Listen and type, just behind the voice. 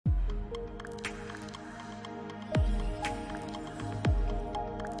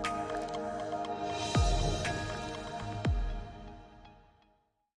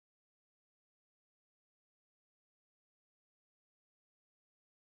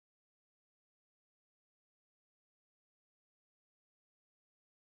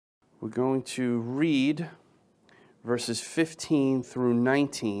We're going to read verses 15 through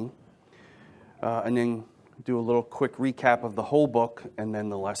 19, and then do a little quick recap of the whole book and then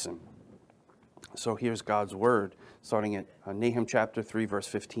the lesson. So here's God's word, starting at Nahum chapter 3, verse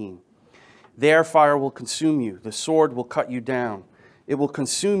 15. There fire will consume you, the sword will cut you down. It will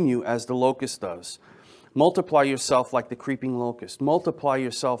consume you as the locust does. Multiply yourself like the creeping locust. Multiply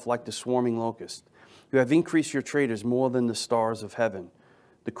yourself like the swarming locust. You have increased your traders more than the stars of heaven.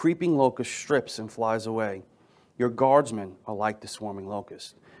 The creeping locust strips and flies away. Your guardsmen are like the swarming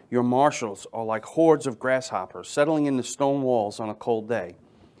locust. Your marshals are like hordes of grasshoppers settling in the stone walls on a cold day.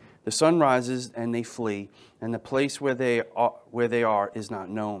 The sun rises and they flee, and the place where they are is not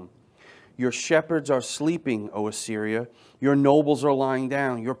known. Your shepherds are sleeping, O Assyria. Your nobles are lying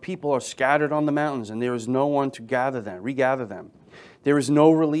down. Your people are scattered on the mountains, and there is no one to regather them. There is no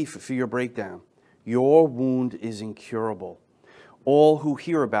relief for your breakdown. Your wound is incurable. All who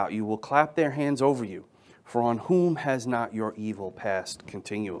hear about you will clap their hands over you, for on whom has not your evil passed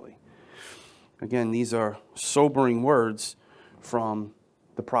continually? Again, these are sobering words from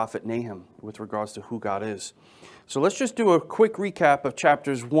the prophet Nahum with regards to who God is. So let's just do a quick recap of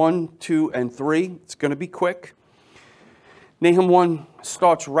chapters 1, 2, and 3. It's going to be quick. Nahum 1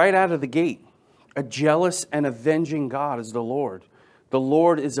 starts right out of the gate. A jealous and avenging God is the Lord. The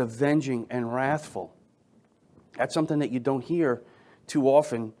Lord is avenging and wrathful. That's something that you don't hear too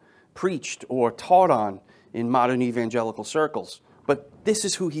often preached or taught on in modern evangelical circles. But this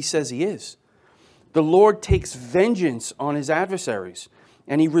is who he says he is. The Lord takes vengeance on his adversaries,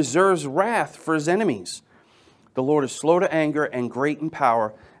 and he reserves wrath for his enemies. The Lord is slow to anger and great in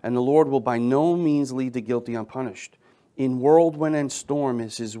power, and the Lord will by no means leave the guilty unpunished. In whirlwind and storm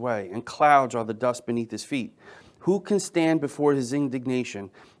is his way, and clouds are the dust beneath his feet. Who can stand before his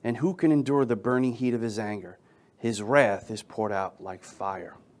indignation, and who can endure the burning heat of his anger? His wrath is poured out like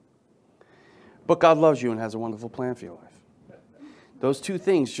fire. But God loves you and has a wonderful plan for your life. Those two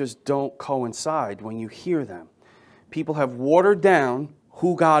things just don't coincide when you hear them. People have watered down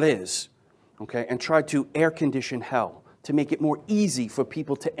who God is, okay, and tried to air condition hell to make it more easy for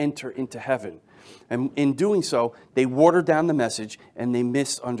people to enter into heaven. And in doing so, they water down the message and they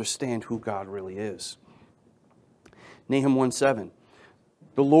misunderstand who God really is. Nahum 1:7.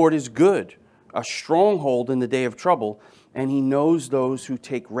 The Lord is good, a stronghold in the day of trouble, and he knows those who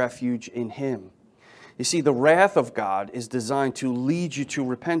take refuge in him. You see, the wrath of God is designed to lead you to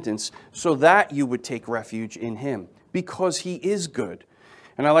repentance so that you would take refuge in him, because he is good.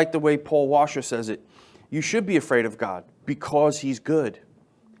 And I like the way Paul Washer says it. You should be afraid of God because he's good,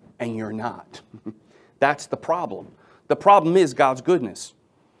 and you're not. That's the problem. The problem is God's goodness.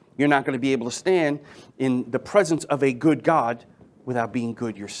 You're not going to be able to stand in the presence of a good God without being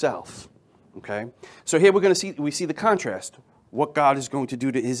good yourself. Okay? So here we see the contrast. What God is going to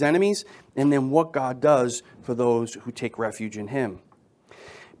do to his enemies, and then what God does for those who take refuge in him.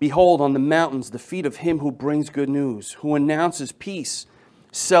 Behold, on the mountains, the feet of him who brings good news, who announces peace.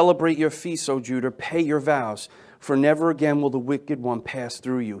 Celebrate your feasts, O Judah, pay your vows, for never again will the wicked one pass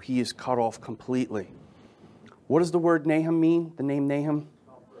through you. He is cut off completely. What does the word Nahum mean, the name Nahum?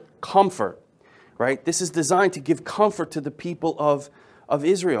 Comfort, right? This is designed to give comfort to the people of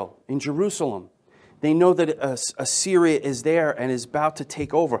Israel in Jerusalem. They know that Assyria is there and is about to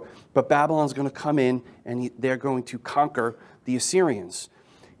take over, but Babylon's going to come in and they're going to conquer the Assyrians.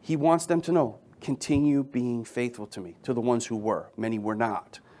 He wants them to know, continue being faithful to me, to the ones who were. Many were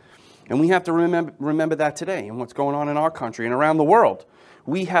not. And we have to remember that today and what's going on in our country and around the world.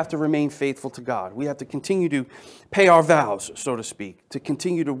 We have to remain faithful to God. We have to continue to pay our vows, so to speak, to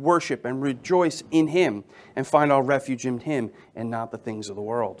continue to worship and rejoice in him and find our refuge in him and not the things of the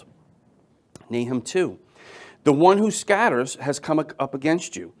world. Nahum 2. The one who scatters has come up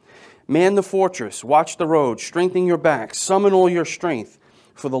against you. Man the fortress, watch the road, strengthen your back, summon all your strength,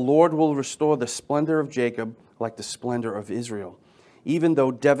 for the Lord will restore the splendor of Jacob like the splendor of Israel, even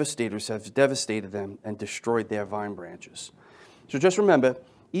though devastators have devastated them and destroyed their vine branches. So just remember,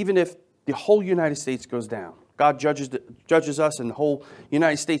 even if the whole United States goes down, God judges us and the whole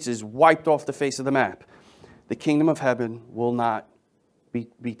United States is wiped off the face of the map, the kingdom of heaven will not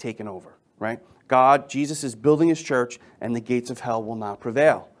be taken over. Right? Jesus is building his church, and the gates of hell will not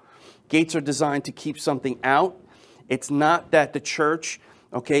prevail. Gates are designed to keep something out. It's not that the church,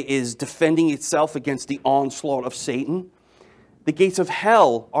 is defending itself against the onslaught of Satan. The gates of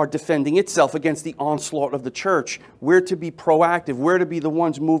hell are defending itself against the onslaught of the church. We're to be proactive. We're to be the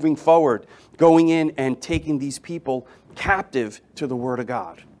ones moving forward, going in and taking these people captive to the Word of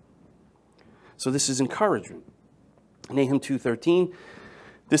God. So this is encouragement. Nahum 2:13.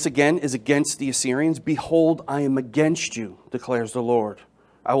 This again is against the Assyrians. Behold, I am against you, declares the Lord.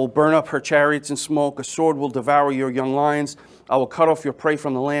 I will burn up her chariots in smoke. A sword will devour your young lions. I will cut off your prey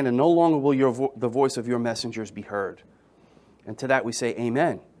from the land, and no longer will the voice of your messengers be heard. And to that we say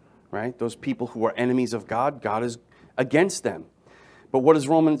amen, right? Those people who are enemies of God, God is against them. But what does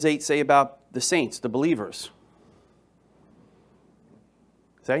Romans 8 say about the saints, the believers?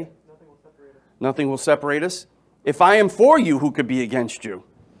 Say? Nothing will separate us. Nothing will separate us. If I am for you, who could be against you?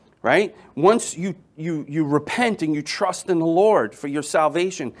 Right? Once you repent and you trust in the Lord for your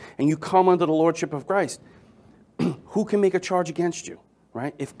salvation and you come under the lordship of Christ, who can make a charge against you?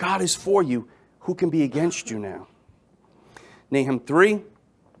 Right? If God is for you, who can be against you now? Nahum 3,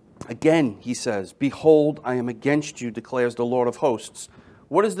 again, he says, behold, I am against you, declares the Lord of hosts.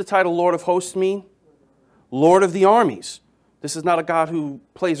 What does the title Lord of hosts mean? Lord of the armies. This is not a God who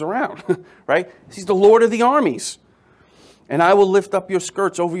plays around, right? He's the Lord of the armies. And I will lift up your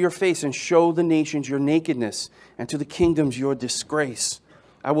skirts over your face and show the nations your nakedness, and to the kingdoms your disgrace.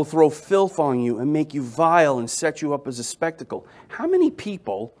 I will throw filth on you and make you vile and set you up as a spectacle. How many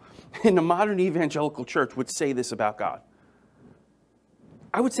people in the modern evangelical church would say this about God?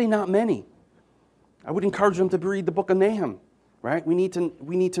 I would say not many. I would encourage them to read the book of Nahum, right? We need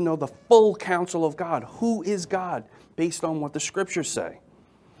to know the full counsel of God. Who is God based on what the scriptures say?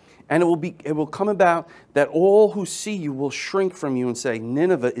 And it will come about that all who see you will shrink from you and say,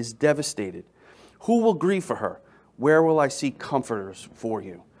 Nineveh is devastated. Who will grieve for her? Where will I see comforters for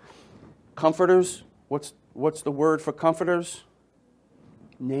you? Comforters, what's the word for comforters?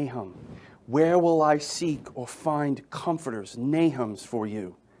 Nahum. Where will I seek or find comforters, Nahums for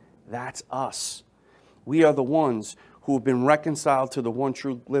you? That's us. We are the ones who have been reconciled to the one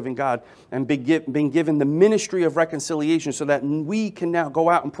true living God and been given the ministry of reconciliation so that we can now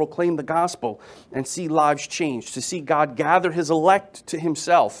go out and proclaim the gospel and see lives changed, to see God gather his elect to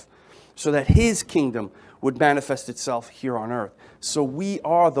himself so that his kingdom would manifest itself here on earth. So we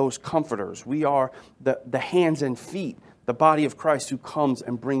are those comforters. We are the hands and feet, the body of Christ who comes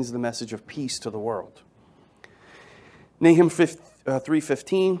and brings the message of peace to the world. Nahum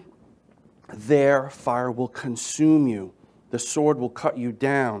 3:15, there fire will consume you. The sword will cut you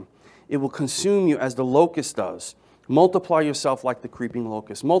down. It will consume you as the locust does. Multiply yourself like the creeping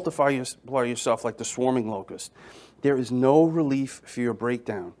locust. Multiply yourself like the swarming locust. There is no relief for your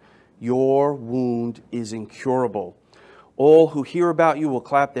breakdown. Your wound is incurable. All who hear about you will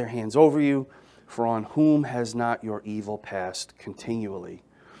clap their hands over you, for on whom has not your evil passed continually?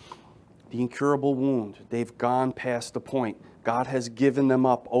 The incurable wound, they've gone past the point. God has given them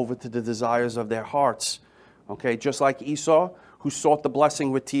up over to the desires of their hearts. Okay, just like Esau, who sought the blessing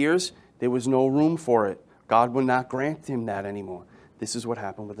with tears, there was no room for it. God would not grant him that anymore. This is what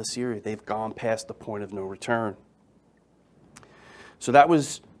happened with Assyria. They've gone past the point of no return. So that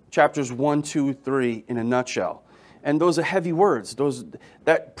was chapters 1, 2, 3 in a nutshell. And those are heavy words.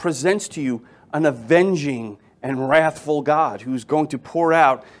 That presents to you an avenging and wrathful God who's going to pour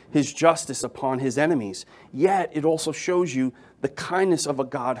out his justice upon his enemies. Yet it also shows you the kindness of a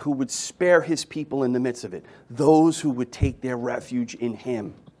God who would spare his people in the midst of it. Those who would take their refuge in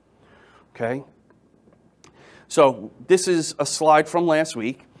him. Okay? So this is a slide from last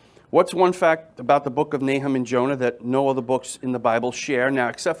week. What's one fact about the book of Nahum and Jonah that no other books in the Bible share? Now,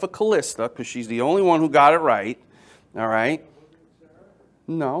 except for Callista, because she's the only one who got it right. All right?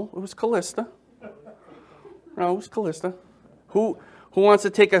 No, it was Callista. No, it was Callista. Who wants to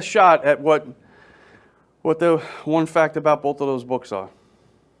take a shot at what the one fact about both of those books are?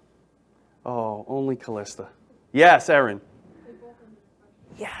 Oh, only Callista. Yes, Erin.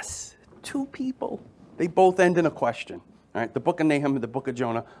 Yes, two people. They both end in a question. All right, the book of Nahum and the book of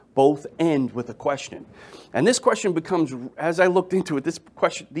Jonah both end with a question. And this question becomes, as I looked into it,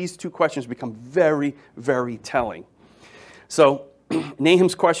 these two questions become very, very telling. So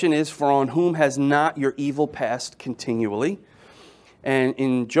Nahum's question is, for on whom has not your evil passed continually? And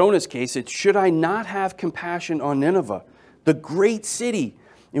in Jonah's case, it's, should I not have compassion on Nineveh, the great city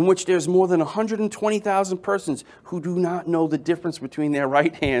in which there's more than 120,000 persons who do not know the difference between their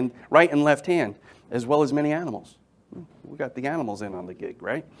right and left hand, as well as many animals? We got the animals in on the gig,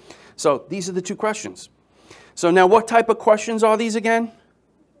 right? So these are the two questions. So now what type of questions are these again?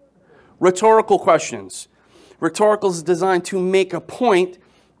 Rhetorical questions. Rhetorical is designed to make a point.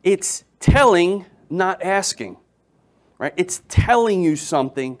 It's telling, not asking. Right? It's telling you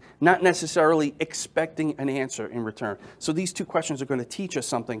something, not necessarily expecting an answer in return. So these two questions are going to teach us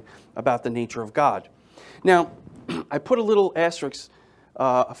something about the nature of God. Now, I put a little asterisk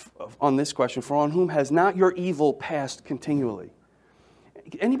on this question, for on whom has not your evil passed continually?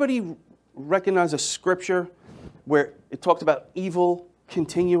 Anybody recognize a scripture where it talks about evil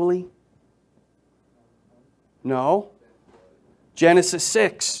continually? No? Genesis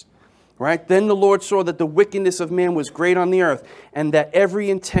 6, right? Then the Lord saw that the wickedness of man was great on the earth, and that every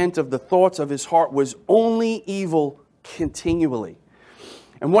intent of the thoughts of his heart was only evil continually.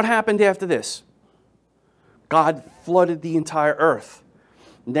 And what happened after this? God flooded the entire earth.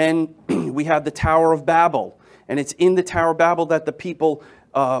 Then we have the Tower of Babel. And it's in the Tower of Babel that the people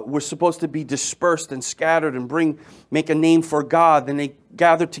were supposed to be dispersed and scattered and make a name for God. Then they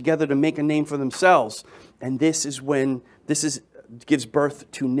gathered together to make a name for themselves. And this gives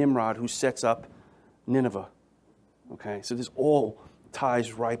birth to Nimrod, who sets up Nineveh. Okay, so this all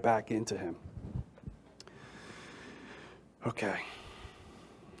ties right back into him. Okay.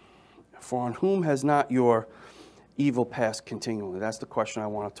 For on whom has not your evil passed continually? That's the question I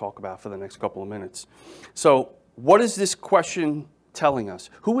want to talk about for the next couple of minutes. So, what is this question telling us?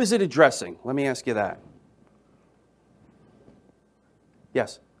 Who is it addressing? Let me ask you that.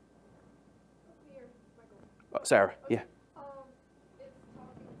 Yes? Sarah, yeah. It's talking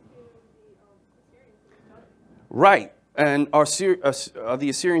to the Assyrians. Right. And are the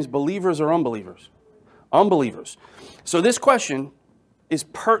Assyrians believers or unbelievers? Unbelievers. So this question is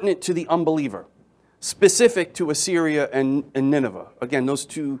pertinent to the unbeliever, specific to Assyria and Nineveh. Again, those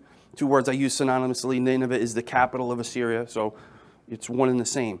two words I use synonymously. Nineveh is the capital of Assyria, so it's one and the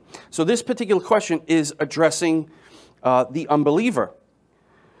same. So this particular question is addressing the unbeliever.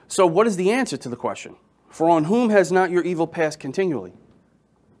 So what is the answer to the question? For on whom has not your evil passed continually?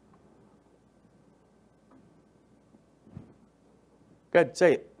 Go ahead,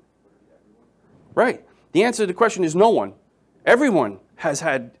 say it. Right. The answer to the question is no one. Everyone has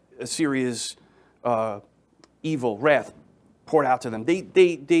had Assyria's evil wrath poured out to them.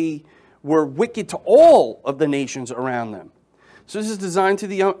 They were wicked to all of the nations around them. So this is designed to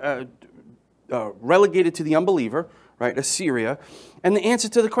the relegated to the unbeliever, right? Assyria. And the answer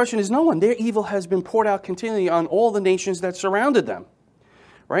to the question is no one. Their evil has been poured out continually on all the nations that surrounded them,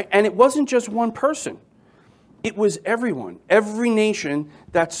 right? And it wasn't just one person. It was everyone. Every nation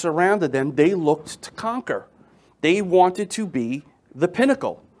that surrounded them, they looked to conquer. They wanted to be the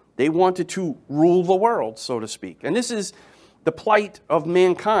pinnacle. They wanted to rule the world, so to speak. And this is the plight of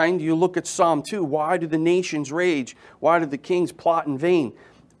mankind. You look at Psalm 2. Why do the nations rage? Why do the kings plot in vain?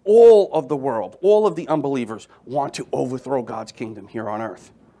 All of the world, all of the unbelievers want to overthrow God's kingdom here on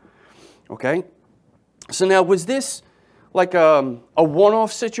earth. Okay? So now, was this like a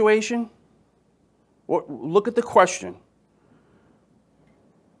one-off situation? Look at the question.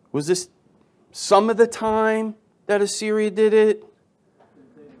 Was this some of the time that Assyria did it?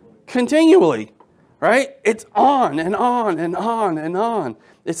 Continually, right? It's on and on and on and on.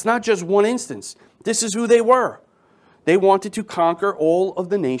 It's not just one instance. This is who they were. They wanted to conquer all of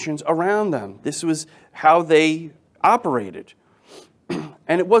the nations around them. This was how they operated.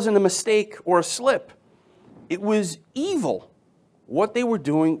 And it wasn't a mistake or a slip. It was evil. What they were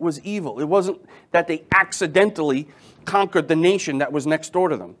doing was evil. It wasn't that they accidentally conquered the nation that was next door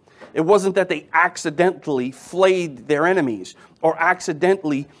to them. It wasn't that they accidentally flayed their enemies or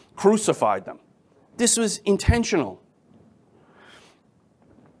accidentally crucified them. This was intentional.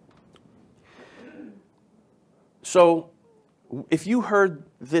 So, if you heard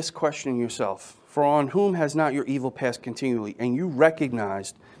this question yourself, for on whom has not your evil passed continually, and you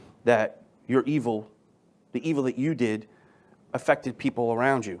recognized that your evil, the evil that you did, affected people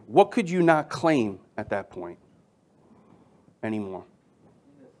around you, what could you not claim at that point anymore?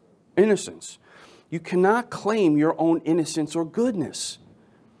 Innocence. You cannot claim your own innocence or goodness.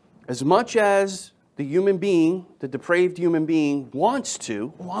 As much as the human being, the depraved human being, wants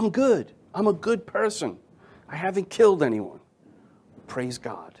to, oh, I'm good. I'm a good person. I haven't killed anyone. Praise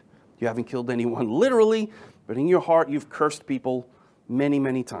God. You haven't killed anyone literally, but in your heart you've cursed people many,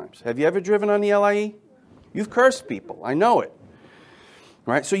 many times. Have you ever driven on the LIE? You've cursed people. I know it.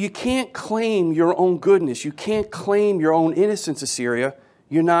 Right? So you can't claim your own goodness. You can't claim your own innocence, Assyria.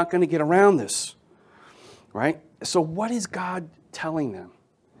 You're not going to get around this. Right? So what is God telling them?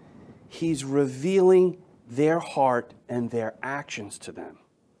 He's revealing their heart and their actions to them.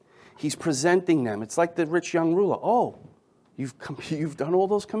 He's presenting them. It's like the rich young ruler. Oh, you've done all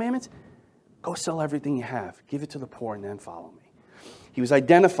those commandments? Go sell everything you have. Give it to the poor and then follow me. He was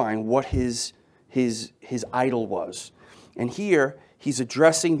identifying what his idol was. And here, he's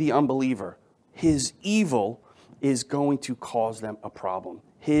addressing the unbeliever. His evil is going to cause them a problem.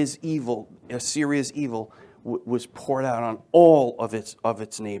 His evil, Assyria's evil, was poured out on all of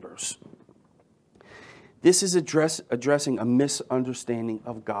its neighbors. This is addressing a misunderstanding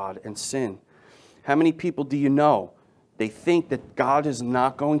of God and sin. How many people do you know? They think that God is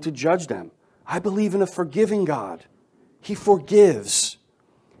not going to judge them. I believe in a forgiving God. He forgives.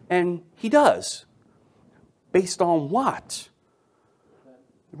 And he does. Based on what?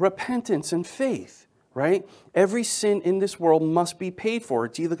 Repentance and faith, right? Every sin in this world must be paid for.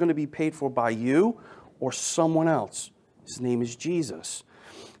 It's either going to be paid for by you or someone else. His name is Jesus.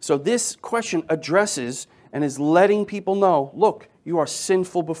 So this question addresses and is letting people know, look, you are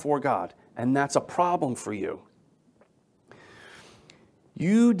sinful before God, and that's a problem for you.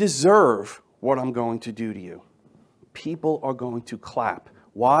 You deserve what I'm going to do to you. People are going to clap.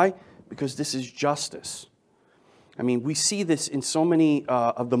 Why? Because this is justice. I mean, we see this in so many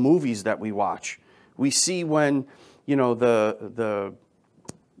of the movies that we watch. We see when, you know, the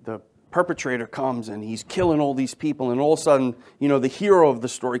perpetrator comes and he's killing all these people, and all of a sudden, you know, the hero of the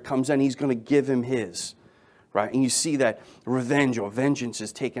story comes in, he's going to give him his, right? And you see that revenge or vengeance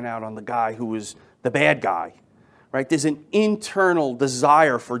is taken out on the guy who was the bad guy, right? There's an internal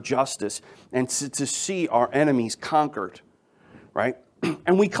desire for justice and to see our enemies conquered, right?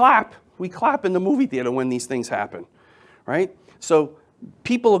 And we clap. We clap in the movie theater when these things happen, right? So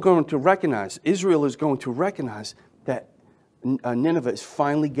people are going to recognize, Israel is going to recognize that Nineveh is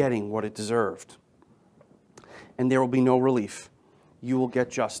finally getting what it deserved. And there will be no relief. You will get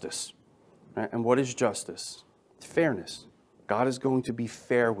justice. Right? And what is justice? It's fairness. God is going to be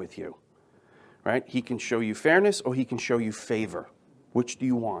fair with you. Right? He can show you fairness or he can show you favor. Which do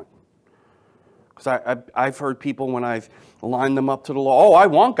you want? Because I've heard people when I've lined them up to the law, oh, I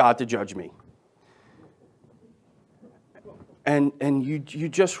want God to judge me. And you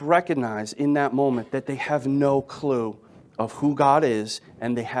just recognize in that moment that they have no clue of who God is,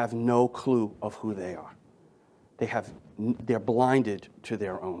 and they have no clue of who they are. They're blinded to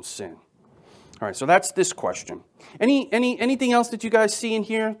their own sin. All right, so that's this question. Anything else that you guys see in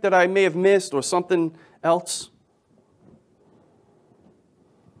here that I may have missed or something else?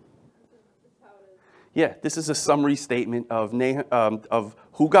 Yeah, this is a summary statement of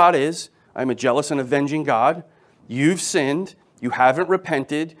who God is. I'm a jealous and avenging God. You've sinned. You haven't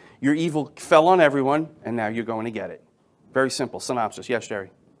repented. Your evil fell on everyone, and now you're going to get it. Very simple synopsis. Yes,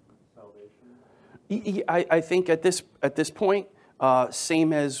 Jerry? Salvation. I think at this point,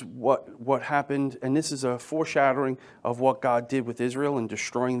 same as what happened, and this is a foreshadowing of what God did with Israel in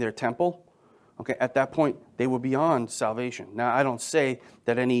destroying their temple. Okay, at that point, they were beyond salvation. Now, I don't say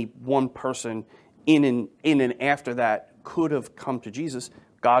that any one person in and after that could have come to Jesus.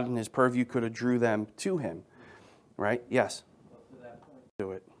 God in his purview could have drew them to him. Right? Yes? To that point.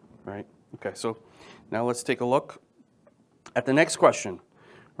 Do it. Right? Okay, so now let's take a look at the next question.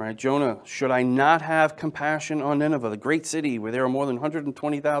 Right? Jonah, should I not have compassion on Nineveh, the great city where there are more than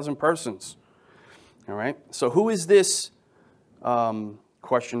 120,000 persons? All right? So who is this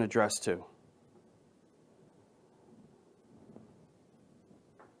question addressed to?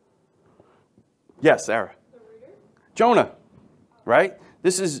 Yes, Sarah. Jonah, right?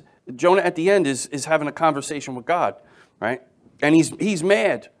 This is Jonah at the end is having a conversation with God, right? And he's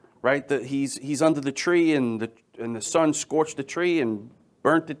mad, right? That he's under the tree and the sun scorched the tree and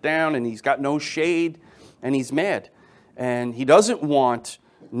burnt it down, and he's got no shade, and he's mad. And he doesn't want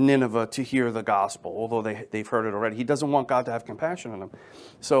Nineveh to hear the gospel, although they've heard it already. He doesn't want God to have compassion on them.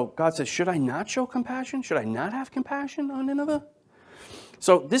 So God says, should I not show compassion? Should I not have compassion on Nineveh?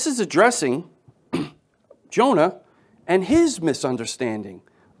 So this is addressing Jonah and his misunderstanding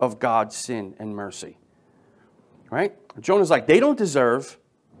of God's sin and mercy. Right? Jonah's like, they don't deserve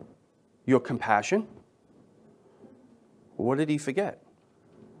your compassion. What did he forget?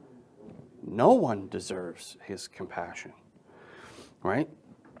 No one deserves his compassion. Right?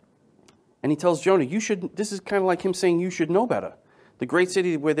 And he tells Jonah, this is kind of like him saying, you should know better. The great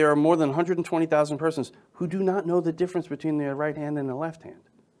city where there are more than 120,000 persons who do not know the difference between their right hand and their left hand.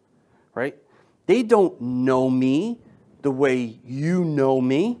 Right? They don't know me the way you know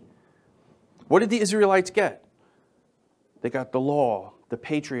me. What did the Israelites get? They got the law, the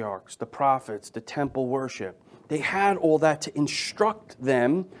patriarchs, the prophets, the temple worship. They had all that to instruct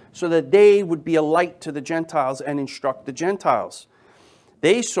them so that they would be a light to the Gentiles and instruct the Gentiles.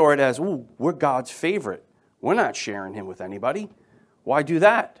 They saw it as, ooh, we're God's favorite. We're not sharing him with anybody. Why do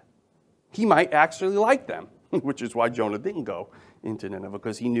that? He might actually like them, which is why Jonah didn't go into Nineveh,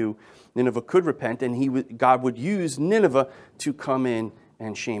 because he knew Nineveh could repent, and God would use Nineveh to come in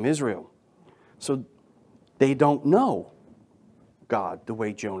and shame Israel. So they don't know God the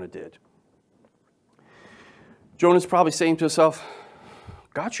way Jonah did. Jonah's probably saying to himself,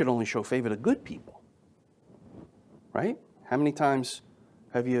 God should only show favor to good people. Right? How many times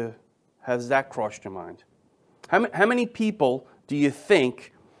has that crossed your mind? How many people do you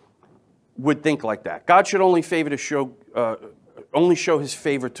think would think like that? God should only show his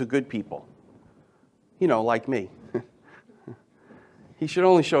favor to good people. You know, like me. He should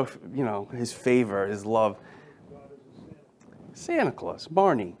only show, his favor, his love. Santa Claus,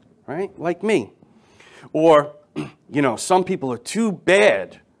 Barney, right? Like me. Or, some people are too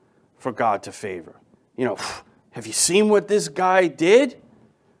bad for God to favor. Have you seen what this guy did?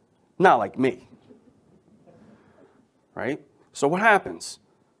 Not like me. Right? So what happens?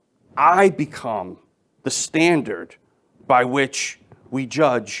 I become the standard by which we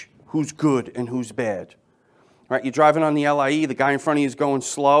judge who's good and who's bad. Right? You're driving on the LIE, the guy in front of you is going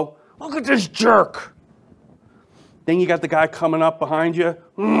slow. Look at this jerk. Then you got the guy coming up behind you.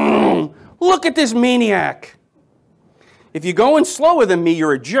 Look at this maniac. If you're going slower than me,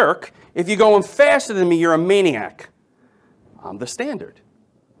 you're a jerk. If you're going faster than me, you're a maniac. I'm the standard.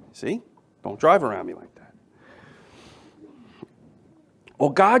 See? Don't drive around me like that. Well,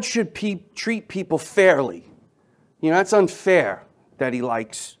 God should treat people fairly. That's unfair that he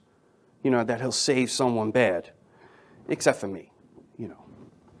likes, that he'll save someone bad. Except for me.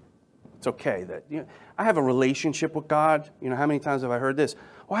 It's okay that, I have a relationship with God. How many times have I heard this?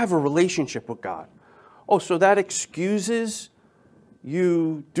 Oh, I have a relationship with God. Oh, so that excuses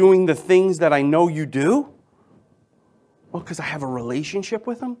you doing the things that I know you do? Well, because I have a relationship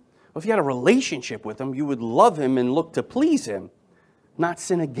with him? Well, if you had a relationship with him, you would love him and look to please him, not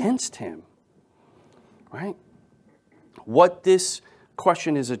sin against him. Right? What this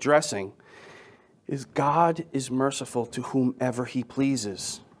question is addressing is God is merciful to whomever he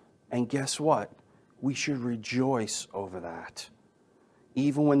pleases. And guess what? We should rejoice over that.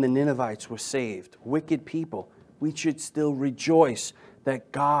 Even when the Ninevites were saved, wicked people, we should still rejoice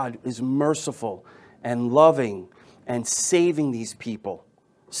that God is merciful and loving and saving these people,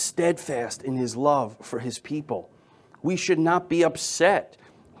 steadfast in his love for his people. We should not be upset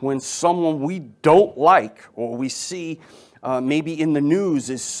when someone we don't like or we see maybe in the news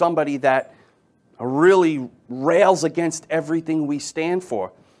is somebody that really rails against everything we stand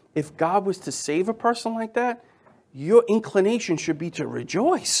for. If God was to save a person like that, your inclination should be to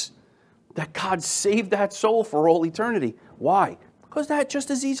rejoice that God saved that soul for all eternity. Why? Because that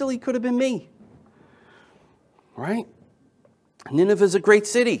just as easily could have been me. Right? Nineveh is a great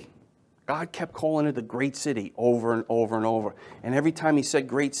city. God kept calling it the great city over and over and over. And every time he said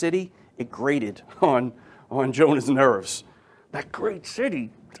great city, it grated on Jonah's nerves. That great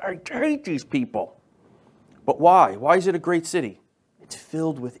city, I hate these people. But why? Why is it a great city? It's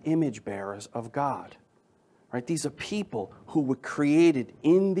filled with image bearers of God. Right? These are people who were created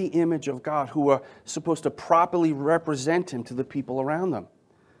in the image of God, who are supposed to properly represent him to the people around them.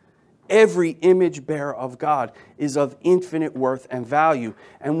 Every image bearer of God is of infinite worth and value,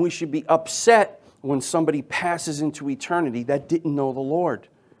 and we should be upset when somebody passes into eternity that didn't know the Lord,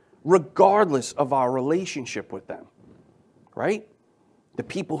 regardless of our relationship with them. Right? The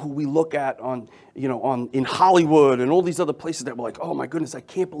people who we look at in Hollywood and all these other places that we're like, oh my goodness, I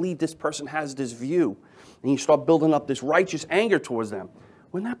can't believe this person has this view. And you start building up this righteous anger towards them.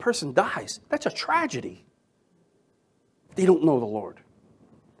 When that person dies, that's a tragedy. They don't know the Lord.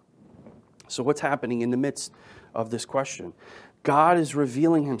 So what's happening in the midst of this question? God is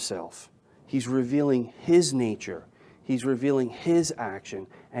revealing himself. He's revealing his nature. He's revealing his action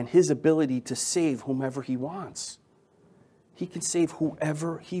and his ability to save whomever he wants. He can save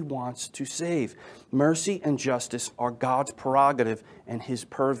whoever he wants to save. Mercy and justice are God's prerogative and his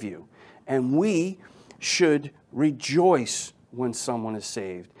purview. And we should rejoice when someone is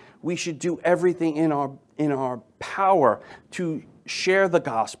saved. We should do everything in our power to share the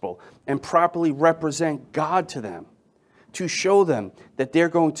gospel and properly represent God to them, to show them that they're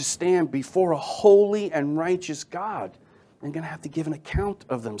going to stand before a holy and righteous God and going to have to give an account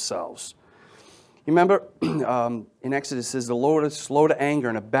of themselves. You remember in Exodus it says, the Lord is slow to anger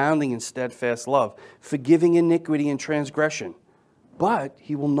and abounding in steadfast love, forgiving iniquity and transgression. But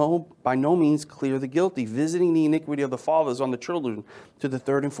he will by no means clear the guilty, visiting the iniquity of the fathers on the children to the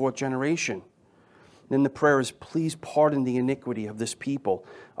third and fourth generation. Then the prayer is, please pardon the iniquity of this people,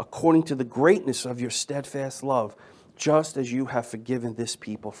 according to the greatness of your steadfast love, just as you have forgiven this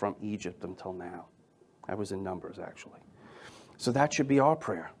people from Egypt until now. That was in Numbers, actually. So that should be our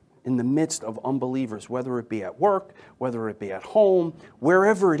prayer. In the midst of unbelievers, whether it be at work, whether it be at home,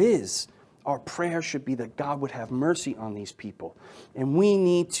 wherever it is, our prayer should be that God would have mercy on these people. And we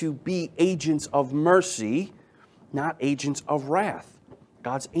need to be agents of mercy, not agents of wrath.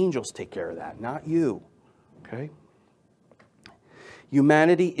 God's angels take care of that, not you. Okay?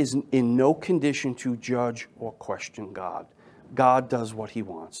 Humanity is in no condition to judge or question God. God does what he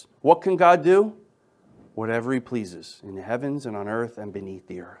wants. What can God do? Whatever he pleases, in the heavens and on earth and beneath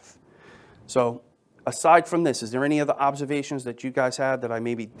the earth. So, aside from this, is there any other observations that you guys had that I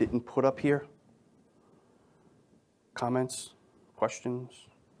maybe didn't put up here? Comments? Questions?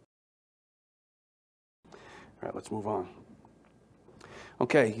 All right, let's move on.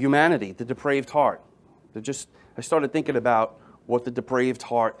 Okay, humanity, the depraved heart. I started thinking about what the depraved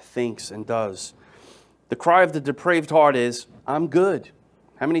heart thinks and does. The cry of the depraved heart is, I'm good.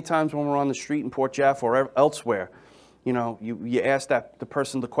 How many times when we're on the street in Port Jeff or elsewhere, you ask the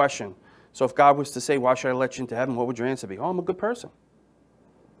person the question, so if God was to say, why should I let you into heaven, what would your answer be? Oh, I'm a good person.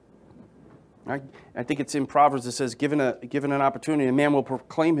 Right? I think it's in Proverbs that says, given an opportunity, a man will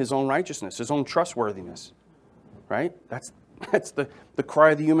proclaim his own righteousness, his own trustworthiness. Right? That's the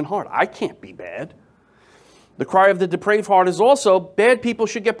cry of the human heart. I can't be bad. The cry of the depraved heart is also, bad people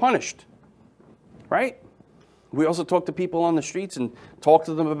should get punished. Right? We also talk to people on the streets and talk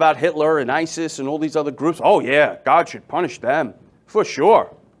to them about Hitler and ISIS and all these other groups. Oh yeah, God should punish them, for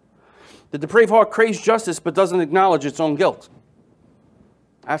sure. The depraved heart craves justice but doesn't acknowledge its own guilt.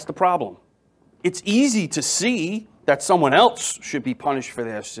 That's the problem. It's easy to see that someone else should be punished for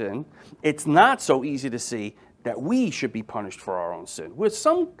their sin. It's not so easy to see that we should be punished for our own sin.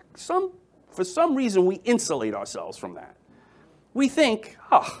 For some reason, we insulate ourselves from that. We think,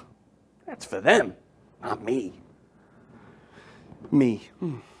 oh, that's for them, not me. Me.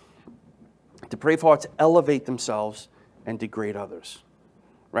 Depraved hearts elevate themselves and degrade others.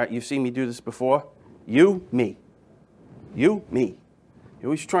 Right? You've seen me do this before. You, me. You, me. You're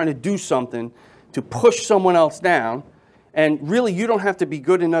always trying to do something to push someone else down, and really you don't have to be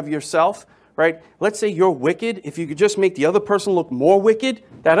good enough yourself, right? Let's say you're wicked. If you could just make the other person look more wicked,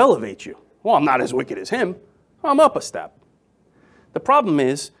 that elevates you. Well, I'm not as wicked as him. I'm up a step. The problem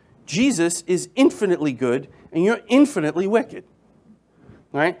is, Jesus is infinitely good, and you're infinitely wicked.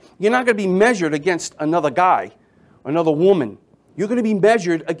 Right? You're not going to be measured against another guy, another woman. You're going to be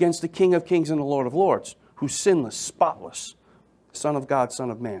measured against the King of Kings and the Lord of Lords, who's sinless, spotless, Son of God, Son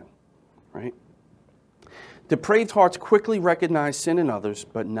of Man. Right? Depraved hearts quickly recognize sin in others,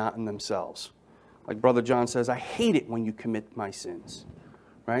 but not in themselves. Like Brother John says, I hate it when you commit my sins.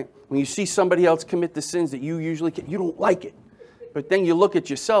 Right? When you see somebody else commit the sins that you usually you don't like it. But then you look at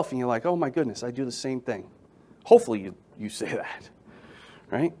yourself and you're like, oh my goodness, I do the same thing. Hopefully you say that.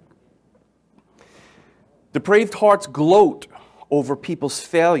 Right? Depraved hearts gloat over people's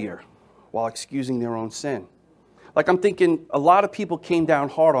failure while excusing their own sin. Like I'm thinking a lot of people came down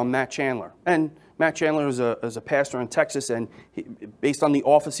hard on Matt Chandler. And Matt Chandler is a pastor in Texas, and based on the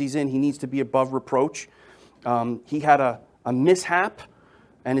office he's in, he needs to be above reproach. He had a mishap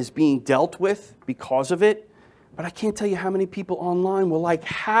and is being dealt with because of it. But I can't tell you how many people online were like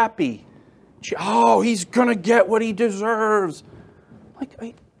happy. Oh, he's going to get what he deserves.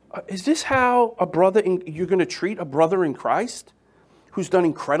 Like, is this how you're going to treat a brother in Christ who's done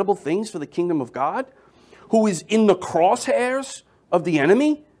incredible things for the kingdom of God, who is in the crosshairs of the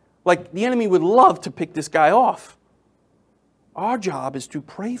enemy? Like, the enemy would love to pick this guy off. Our job is to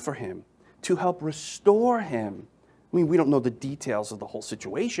pray for him, to help restore him. I mean, we don't know the details of the whole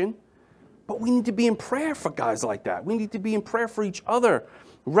situation, but we need to be in prayer for guys like that. We need to be in prayer for each other,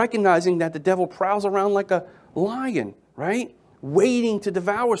 recognizing that the devil prowls around like a lion, right? Waiting to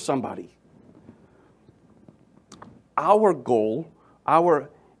devour somebody. Our goal, our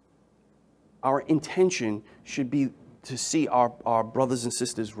intention should be to see our brothers and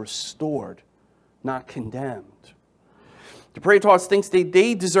sisters restored, not condemned. Depraved hearts thinks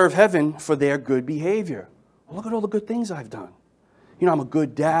they deserve heaven for their good behavior. Well, look at all the good things I've done. I'm a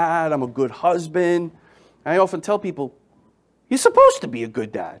good dad. I'm a good husband. I often tell people, you're supposed to be a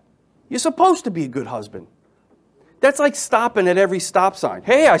good dad. You're supposed to be a good husband. That's like stopping at every stop sign.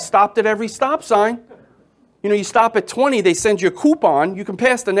 Hey, I stopped at every stop sign. You stop at 20, they send you a coupon. You can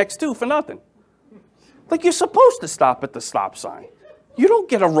pass the next 2 for nothing. Like, you're supposed to stop at the stop sign. You don't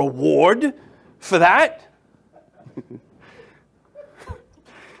get a reward for that.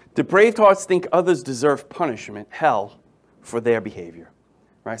 Depraved hearts think others deserve punishment, hell, for their behavior.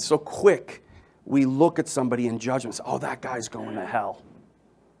 Right? So quick, we look at somebody in judgment and say, oh, that guy's going to hell.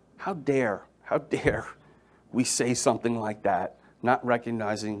 How dare we say something like that, not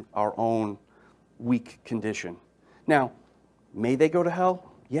recognizing our own weak condition. Now, may they go to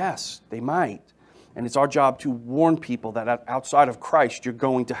hell? Yes, they might. And it's our job to warn people that outside of Christ, you're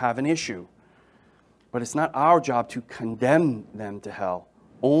going to have an issue. But it's not our job to condemn them to hell.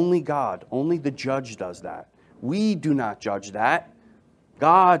 Only God, only the judge does that. We do not judge that.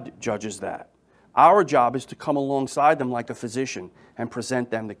 God judges that. Our job is to come alongside them like a physician and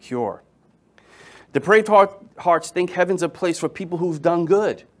present them the cure. Depraved hearts think heaven's a place for people who've done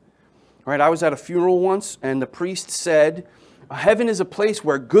good. All right, I was at a funeral once, and the priest said, heaven is a place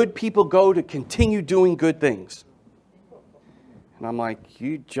where good people go to continue doing good things. And I'm like,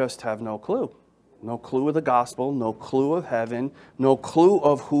 you just have no clue. No clue of the gospel, no clue of heaven, no clue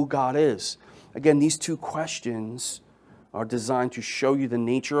of who God is. Again, these 2 questions are designed to show you the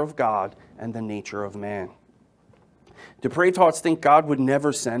nature of God and the nature of man. Depraved hearts think God would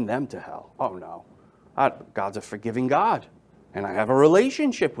never send them to hell. Oh, no. God's a forgiving God, and I have a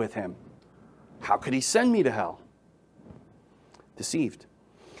relationship with him. How could he send me to hell? Deceived.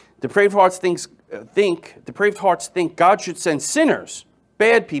 Depraved hearts think God should send sinners,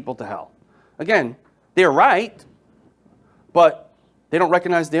 bad people, to hell. Again, they're right, but they don't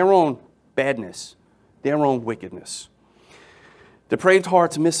recognize their own badness, their own wickedness. Depraved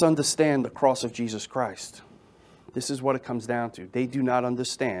hearts misunderstand the cross of Jesus Christ. This is what it comes down to. They do not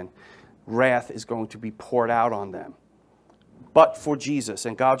understand wrath is going to be poured out on them. But for Jesus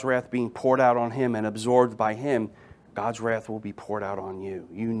and God's wrath being poured out on him and absorbed by him, God's wrath will be poured out on you.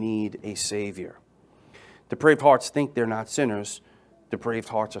 You need a Savior. Depraved hearts think they're not sinners. Depraved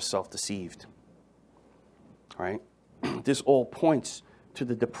hearts are self-deceived. All right? This all points to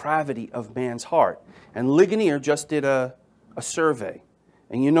the depravity of man's heart. And Ligonier just did a survey.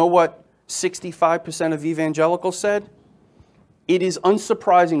 And you know what 65% of evangelicals said? It is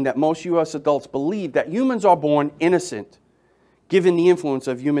unsurprising that most U.S. adults believe that humans are born innocent, given the influence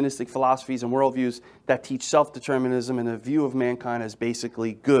of humanistic philosophies and worldviews that teach self-determinism and a view of mankind as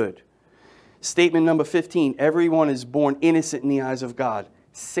basically good. Statement number 15, everyone is born innocent in the eyes of God.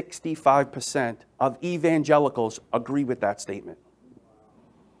 65% of evangelicals agree with that statement.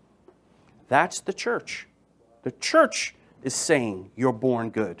 That's the church. The church is saying you're born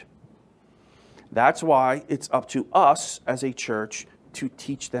good. That's why it's up to us as a church to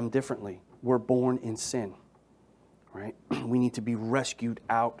teach them differently. We're born in sin, right? We need to be rescued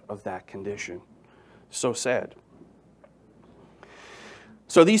out of that condition. So sad.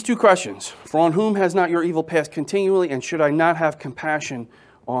 So these two questions, for on whom has not your evil passed continually, and should I not have compassion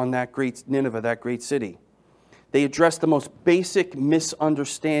on that great Nineveh, that great city? They address the most basic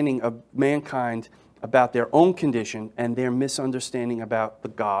misunderstanding of mankind about their own condition and their misunderstanding about the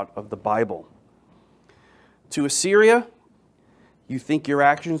God of the Bible. To Assyria, you think your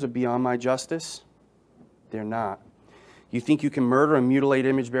actions are beyond my justice? They're not. You think you can murder and mutilate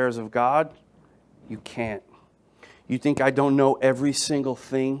image bearers of God? You can't. You think I don't know every single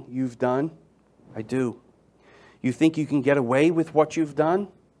thing you've done? I do. You think you can get away with what you've done?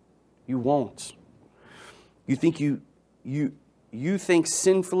 You won't. You think you think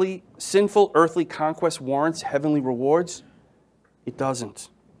sinful earthly conquest warrants heavenly rewards? It doesn't.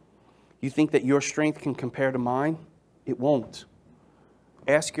 You think that your strength can compare to mine? It won't.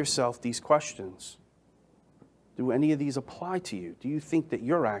 Ask yourself these questions. Do any of these apply to you? Do you think that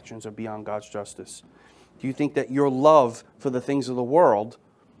your actions are beyond God's justice? Do you think that your love for the things of the world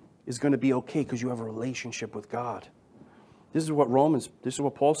is going to be okay because you have a relationship with God? This is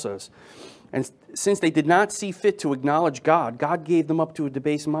what Paul says. And since they did not see fit to acknowledge God, God gave them up to a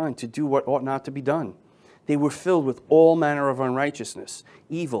debased mind to do what ought not to be done. They were filled with all manner of unrighteousness,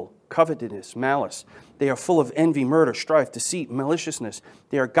 evil, covetousness, malice. They are full of envy, murder, strife, deceit, maliciousness.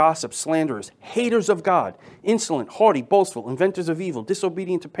 They are gossips, slanderers, haters of God, insolent, haughty, boastful, inventors of evil,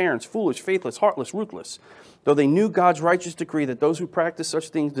 disobedient to parents, foolish, faithless, heartless, ruthless. Though they knew God's righteous decree that those who practice such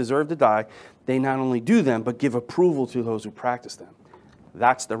things deserve to die, they not only do them, but give approval to those who practice them.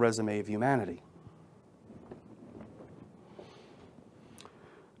 That's the resume of humanity.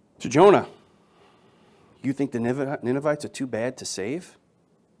 To Jonah, you think the Ninevites are too bad to save?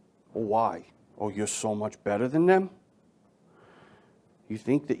 Or why? Oh, you're so much better than them? You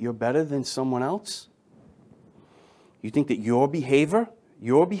think that you're better than someone else? You think that your behavior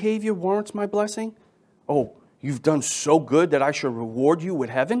warrants my blessing? Oh, you've done so good that I should reward you with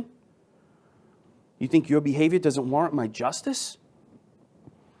heaven? You think your behavior doesn't warrant my justice?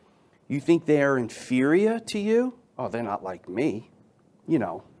 You think they are inferior to you? Oh, they're not like me. You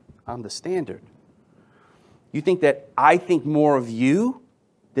know, I'm the standard. You think that I think more of you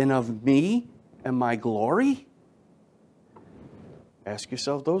than of me and my glory? Ask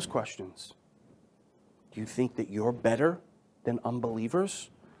yourself those questions. Do you think that you're better than unbelievers?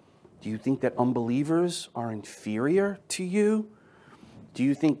 Do you think that unbelievers are inferior to you? Do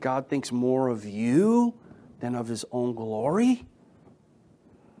you think God thinks more of you than of his own glory?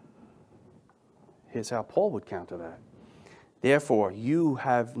 Here's how Paul would counter that. Therefore, you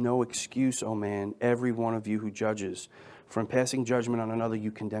have no excuse, O man, every one of you who judges. For in passing judgment on another, you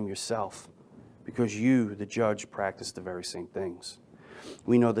condemn yourself, because you, the judge, practice the very same things.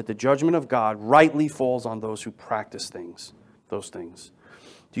 We know that the judgment of God rightly falls on those who practice those things.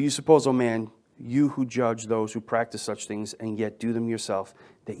 Do you suppose, O man, you who judge those who practice such things and yet do them yourself,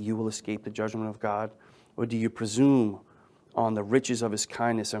 that you will escape the judgment of God? Or do you presume on the riches of his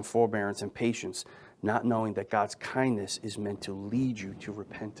kindness and forbearance and patience, not knowing that God's kindness is meant to lead you to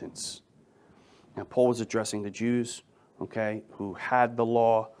repentance? Now, Paul was addressing the Jews, okay, who had the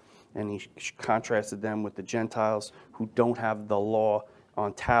law, and he contrasted them with the Gentiles who don't have the law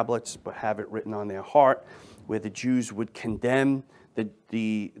on tablets but have it written on their heart, where the Jews would condemn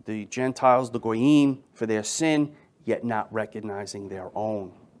the Gentiles, the Goyim, for their sin, yet not recognizing their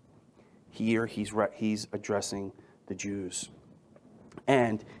own. Here he's addressing the Jews.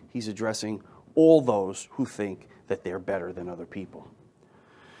 And he's addressing all those who think that they're better than other people.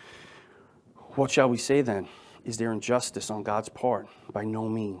 What shall we say then? Is there injustice on God's part? By no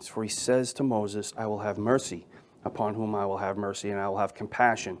means. For he says to Moses, I will have mercy upon whom I will have mercy, and I will have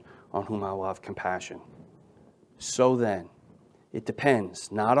compassion on whom I will have compassion. So then, it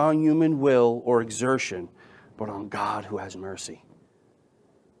depends not on human will or exertion, but on God who has mercy.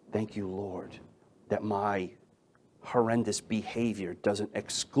 Thank you, Lord, that my horrendous behavior doesn't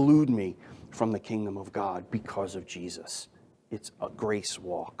exclude me from the kingdom of God because of Jesus. It's a grace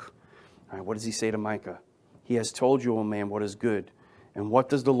walk. All right, what does he say to Micah? He has told you, O man, what is good. And what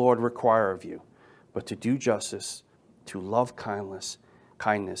does the Lord require of you? But to do justice, to love kindness,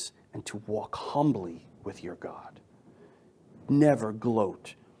 and to walk humbly with your God. Never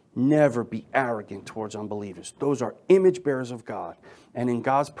gloat. Never be arrogant towards unbelievers. Those are image bearers of God. And in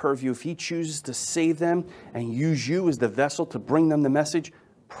God's purview, if he chooses to save them and use you as the vessel to bring them the message,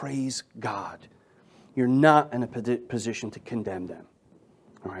 praise God. You're not in a position to condemn them.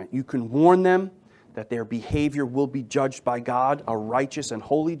 All right? You can warn them that their behavior will be judged by God, a righteous and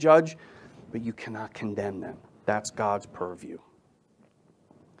holy judge, but you cannot condemn them. That's God's purview.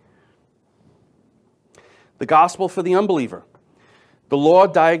 The gospel for the unbeliever. The law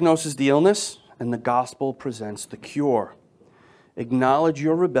diagnoses the illness, and the gospel presents the cure. Acknowledge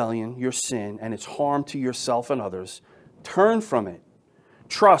your rebellion, your sin, and its harm to yourself and others. Turn from it.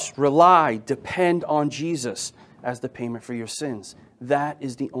 Trust, rely, depend on Jesus as the payment for your sins. That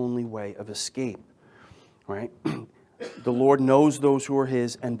is the only way of escape. Right? The Lord knows those who are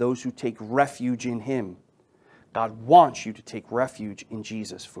his and those who take refuge in him. God wants you to take refuge in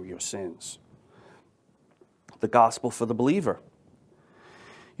Jesus for your sins. The gospel for the believer.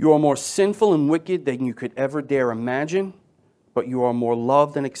 You are more sinful and wicked than you could ever dare imagine, but you are more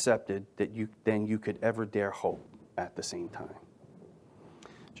loved and accepted than you could ever dare hope at the same time.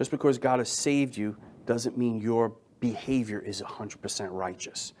 Just because God has saved you doesn't mean your behavior is 100%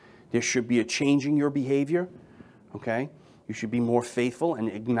 righteous. There should be a change in your behavior, okay? You should be more faithful and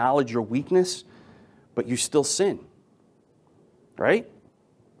acknowledge your weakness, but you still sin, right?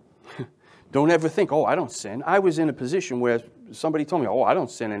 Don't ever think, oh, I don't sin. I was in a position where somebody told me, oh, I don't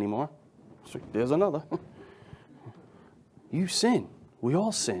sin anymore. So there's another. You sin. We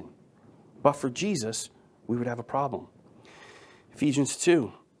all sin. But for Jesus, we would have a problem. Ephesians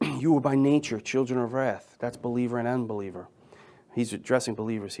 2, you were by nature children of wrath. That's believer and unbeliever. He's addressing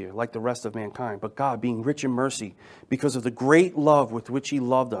believers here, like the rest of mankind. But God, being rich in mercy, because of the great love with which he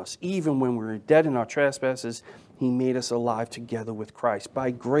loved us, even when we were dead in our trespasses, he made us alive together with Christ.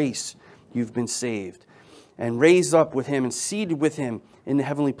 By grace, you've been saved, and raised up with him and seated with him in the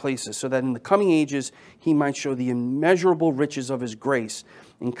heavenly places, so that in the coming ages he might show the immeasurable riches of his grace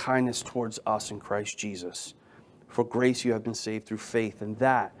and kindness towards us in Christ Jesus. For grace you have been saved through faith, and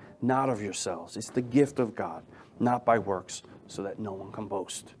that not of yourselves. It's the gift of God, not by works, so that no one can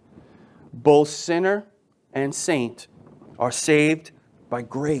boast. Both sinner and saint are saved by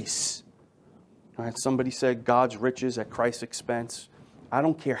grace. All right, somebody said God's riches at Christ's expense. I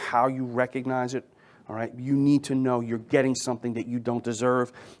don't care how you recognize it. All right, you need to know you're getting something that you don't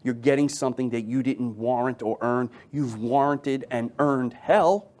deserve. You're getting something that you didn't warrant or earn. You've warranted and earned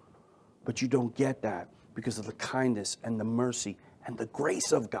hell, but you don't get that because of the kindness and the mercy and the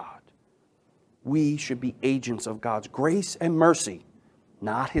grace of God. We should be agents of God's grace and mercy,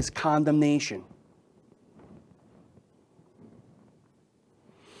 not his condemnation.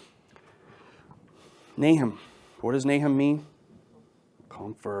 Nahum. What does Nahum mean?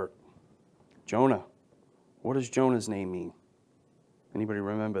 Comfort. Jonah. What does Jonah's name mean? Anybody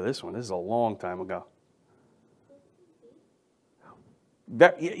remember this one? This is a long time ago.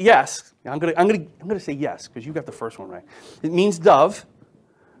 Yes. I'm gonna say yes, because you got the first one right. It means dove,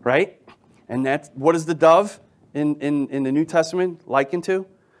 right? And that's, what is the dove in the New Testament likened to?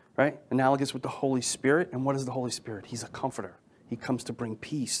 Right? Analogous with the Holy Spirit. And what is the Holy Spirit? He's a comforter. He comes to bring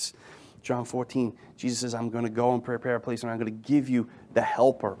peace. John 14, Jesus says, I'm going to go and prepare a place, and I'm going to give you the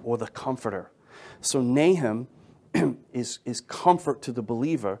helper or the comforter. So Nahum is comfort to the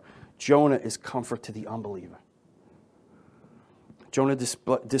believer. Jonah is comfort to the unbeliever. Jonah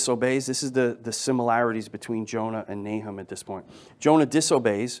disobeys. This is the similarities between Jonah and Nahum at this point. Jonah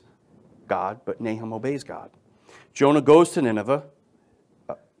disobeys God, but Nahum obeys God. Jonah goes to Nineveh.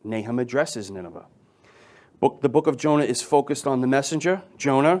 Nahum addresses Nineveh. The book of Jonah is focused on the messenger,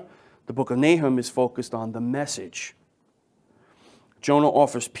 Jonah. The book of Nahum is focused on the message. Jonah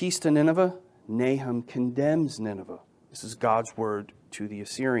offers peace to Nineveh. Nahum condemns Nineveh. This is God's word to the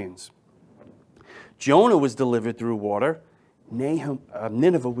Assyrians. Jonah was delivered through water.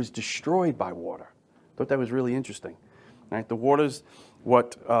 Nineveh was destroyed by water. Thought that was really interesting. Right? The water's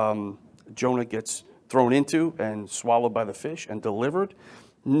what Jonah gets thrown into and swallowed by the fish and delivered.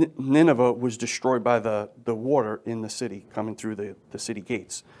 Nineveh was destroyed by the water in the city, coming through the city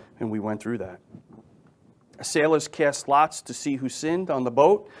gates. And we went through that. Sailors cast lots to see who sinned on the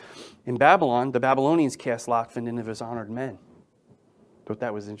boat. In Babylon, the Babylonians cast lots for Nineveh's honored men. Thought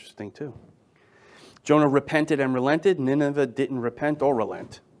that was interesting too. Jonah repented and relented. Nineveh didn't repent or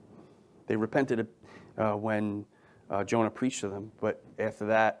relent. They repented when Jonah preached to them, but after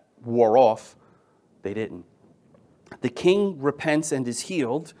that wore off, they didn't. The king repents and is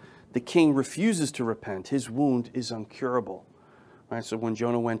healed. The king refuses to repent. His wound is incurable. Right, so when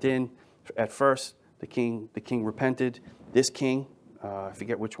Jonah went in, at first, the king repented. This king, I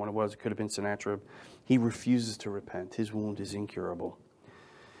forget which one it was, it could have been Sennacherib, he refuses to repent. His wound is incurable.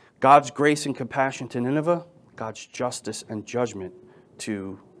 God's grace and compassion to Nineveh, God's justice and judgment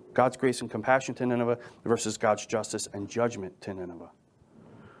to God's grace and compassion to Nineveh versus God's justice and judgment to Nineveh.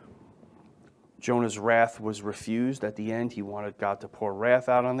 Jonah's wrath was refused. At the end, he wanted God to pour wrath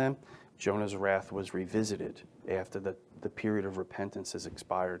out on them. Jonah's wrath was revisited after the period of repentance has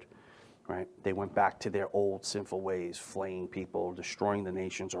expired. Right? They went back to their old sinful ways, flaying people, destroying the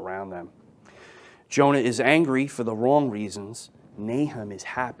nations around them. Jonah is angry for the wrong reasons. Nahum is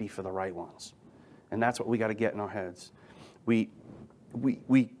happy for the right ones. And that's what we got to get in our heads. We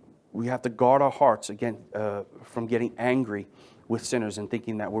have to guard our hearts again from getting angry with sinners and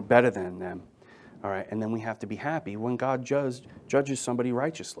thinking that we're better than them. All right, and then we have to be happy when God judges somebody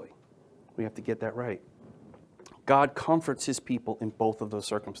righteously. We have to get that right. God comforts his people in both of those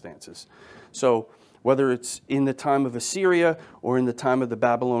circumstances. So whether it's in the time of Assyria or in the time of the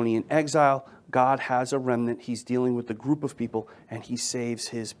Babylonian exile, God has a remnant. He's dealing with a group of people, and he saves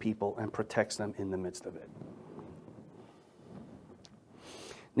his people and protects them in the midst of it.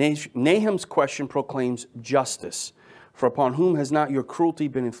 Nahum's question proclaims justice. For upon whom has not your cruelty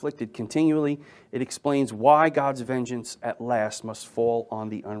been inflicted continually? It explains why God's vengeance at last must fall on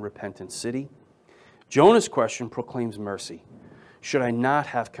the unrepentant city. Jonah's question proclaims mercy. Should I not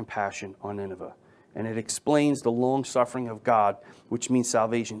have compassion on Nineveh? And it explains the long suffering of God, which means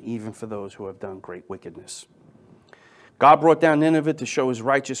salvation even for those who have done great wickedness. God brought down Nineveh to show his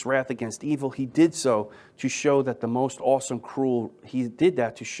righteous wrath against evil. He did so to show that the most awesome, cruel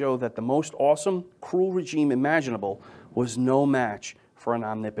regime imaginable was no match for an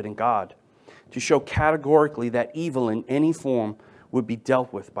omnipotent God. To show categorically that evil in any form would be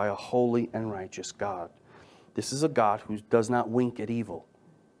dealt with by a holy and righteous God. This is a God who does not wink at evil.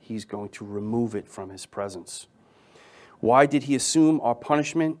 He's going to remove it from his presence. Why did he assume our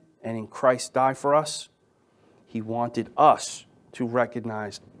punishment and in Christ die for us? He wanted us to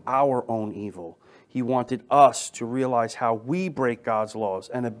recognize our own evil. He wanted us to realize how we break God's laws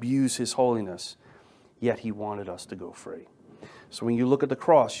and abuse his holiness. Yet he wanted us to go free. So when you look at the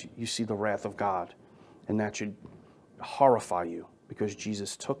cross, you see the wrath of God. And that should horrify you because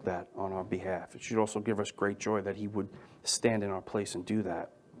Jesus took that on our behalf. It should also give us great joy that he would stand in our place and do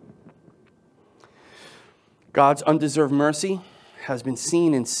that. God's undeserved mercy has been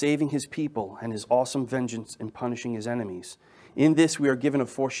seen in saving his people and his awesome vengeance in punishing his enemies. In this, we are given a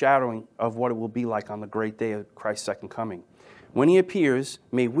foreshadowing of what it will be like on the great day of Christ's second coming. When he appears,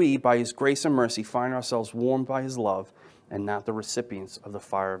 may we, by his grace and mercy, find ourselves warmed by his love and not the recipients of the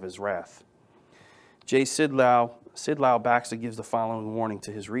fire of his wrath. J. Sidlow Baxter gives the following warning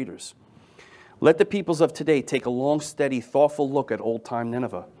to his readers. Let the peoples of today take a long, steady, thoughtful look at old-time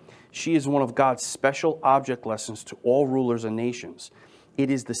Nineveh. She is one of God's special object lessons to all rulers and nations. It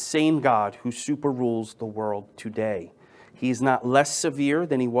is the same God who super-rules the world today. He is not less severe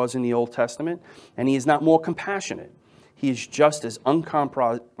than he was in the Old Testament, and he is not more compassionate. He is just as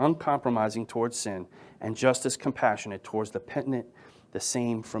uncompromising towards sin and just as compassionate towards the penitent, the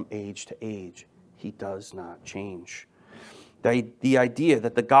same from age to age. He does not change. The idea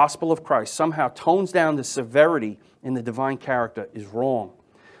that the gospel of Christ somehow tones down the severity in the divine character is wrong.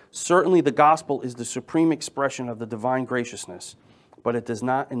 Certainly the gospel is the supreme expression of the divine graciousness, but it does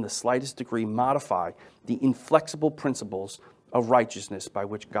not in the slightest degree modify the inflexible principles of righteousness by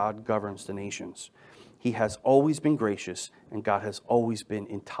which God governs the nations. He has always been gracious, and God has always been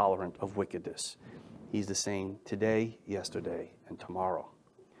intolerant of wickedness. He's the same today, yesterday, and tomorrow.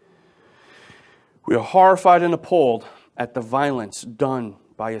 We are horrified and appalled at the violence done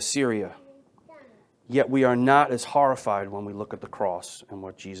by Assyria. Yet we are not as horrified when we look at the cross and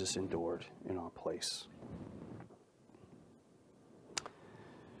what Jesus endured in our place.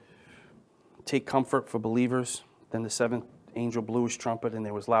 Take comfort for believers. Then the seventh angel blew his trumpet, and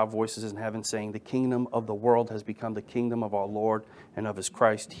there was loud voices in heaven saying, the kingdom of the world has become the kingdom of our Lord and of his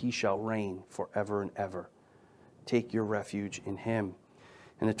Christ. He shall reign forever and ever. Take your refuge in him.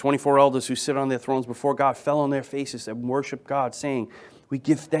 And the 24 elders who sit on their thrones before God fell on their faces and worshiped God, saying, we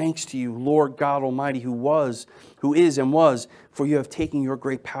give thanks to you, Lord God Almighty, who was, who is, and was, for you have taken your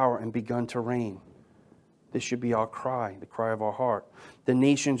great power and begun to reign. This should be our cry, the cry of our heart. The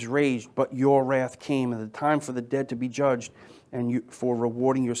nations raged, but your wrath came, and the time for the dead to be judged, and you, for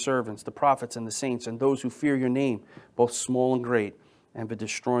rewarding your servants, the prophets and the saints, and those who fear your name, both small and great, and for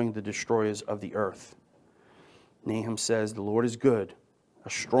destroying the destroyers of the earth. Nahum says, the Lord is good, a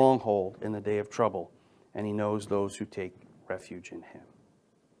stronghold in the day of trouble, and he knows those who take refuge in him.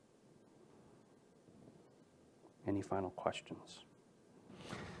 Any final questions?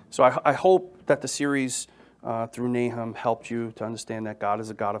 So I hope that the series through Nahum helped you to understand that God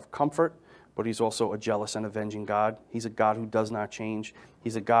is a God of comfort, but he's also a jealous and avenging God. He's a God who does not change.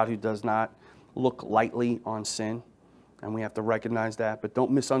 He's a God who does not look lightly on sin, and we have to recognize that. But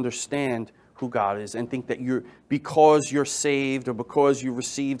don't misunderstand who God is and think that because you're saved or because you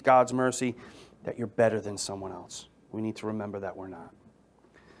received God's mercy, that you're better than someone else. We need to remember that we're not.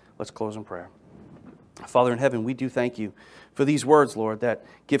 Let's close in prayer. Father in heaven, we do thank you for these words, Lord, that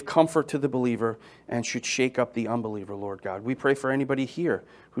give comfort to the believer and should shake up the unbeliever, Lord God. We pray for anybody here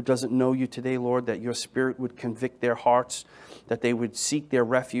who doesn't know you today, Lord, that your Spirit would convict their hearts, that they would seek their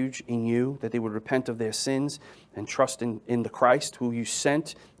refuge in you, that they would repent of their sins and trust in the Christ who you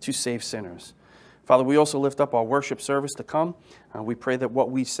sent to save sinners. Father, we also lift up our worship service to come. We pray that what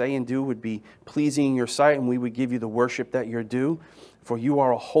we say and do would be pleasing in your sight, and we would give you the worship that you're due. For you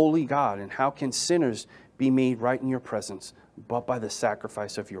are a holy God, and how can sinners be made right in your presence but by the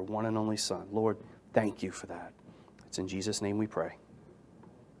sacrifice of your one and only Son? Lord, thank you for that. It's in Jesus' name we pray.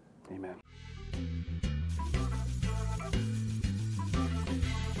 Amen.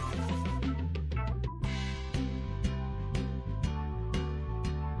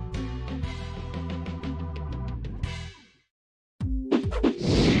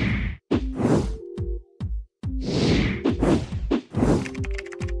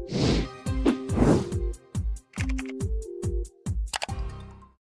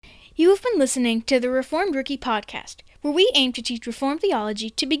 You have been listening to the Reformed Rookie Podcast, where we aim to teach Reformed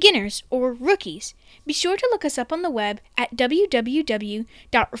theology to beginners or rookies. Be sure to look us up on the web at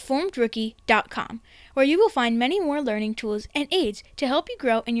www.reformedrookie.com, where you will find many more learning tools and aids to help you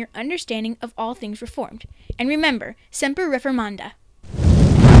grow in your understanding of all things Reformed. And remember, Semper Reformanda.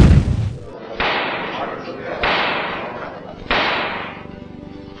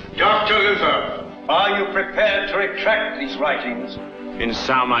 Dr. Luther, are you prepared to retract these writings? In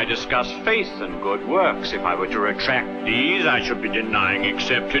some I discuss faith and good works. If I were to retract these, I should be denying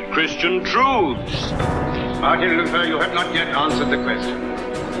accepted Christian truths. Martin Luther, you have not yet answered the question.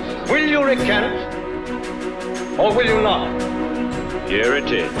 Will you recant, or will you not? Here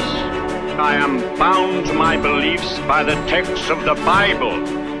it is. I am bound to my beliefs by the texts of the Bible.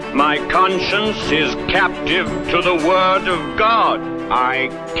 My conscience is captive to the Word of God. I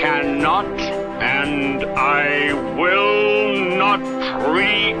cannot and I will not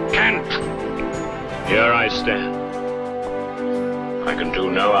recant. Here I stand. I can do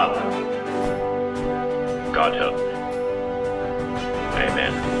no other. God help me.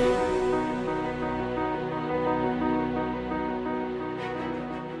 Amen.